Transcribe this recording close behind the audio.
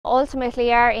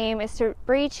Ultimately, our aim is to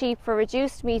breed sheep for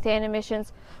reduced methane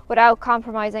emissions without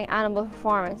compromising animal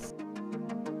performance.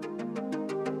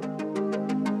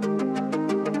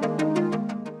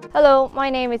 Hello, my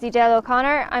name is Edel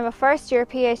O'Connor. I'm a first-year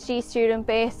PhD student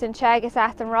based in Teagasc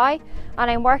Athenry,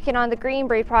 and I'm working on the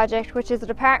GREENBREED project, which is a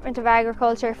Department of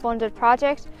Agriculture funded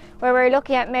project where we're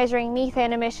looking at measuring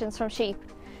methane emissions from sheep.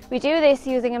 We do this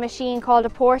using a machine called a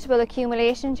portable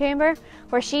accumulation chamber,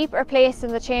 where sheep are placed in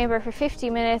the chamber for 50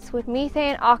 minutes with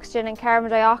methane, oxygen and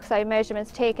carbon dioxide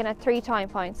measurements taken at 3 time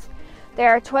points. There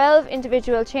are 12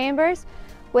 individual chambers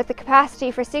with the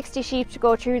capacity for 60 sheep to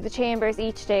go through the chambers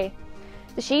each day.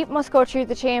 The sheep must go through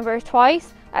the chamber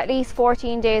twice, at least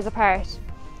 14 days apart.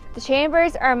 The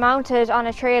chambers are mounted on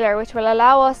a trailer which will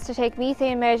allow us to take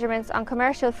methane measurements on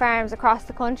commercial farms across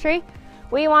the country.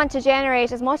 We want to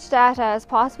generate as much data as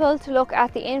possible to look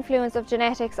at the influence of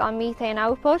genetics on methane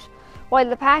output. While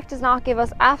the pack does not give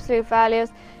us absolute values,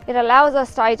 it allows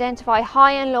us to identify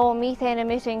high and low methane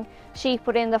emitting sheep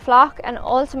within the flock, and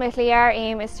ultimately our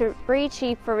aim is to breed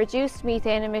sheep for reduced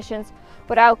methane emissions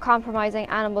without compromising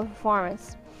animal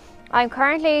performance. I'm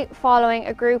currently following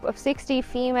a group of 60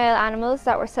 female animals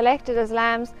that were selected as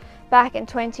lambs back in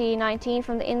 2019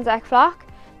 from the Teagasc flock.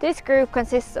 This group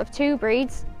consists of 2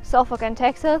 breeds, Suffolk and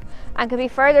Texel, and can be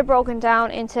further broken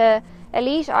down into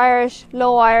elite Irish,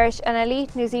 low Irish and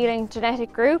elite New Zealand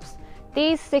genetic groups.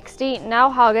 These 60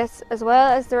 now hoggets, as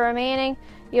well as the remaining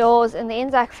ewes in the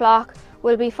Teagasc flock,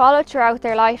 will be followed throughout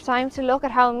their lifetime to look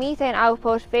at how methane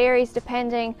output varies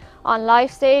depending on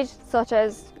life stage, such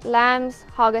as lambs,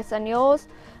 hoggets and ewes,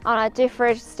 and at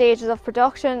different stages of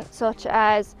production such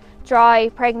as dry,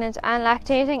 pregnant and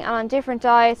lactating, and on different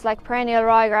diets like perennial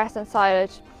ryegrass and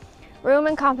silage.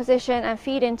 Rumen composition and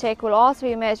feed intake will also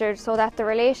be measured so that the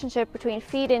relationship between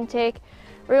feed intake,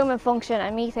 rumen function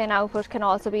and methane output can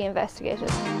also be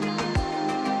investigated.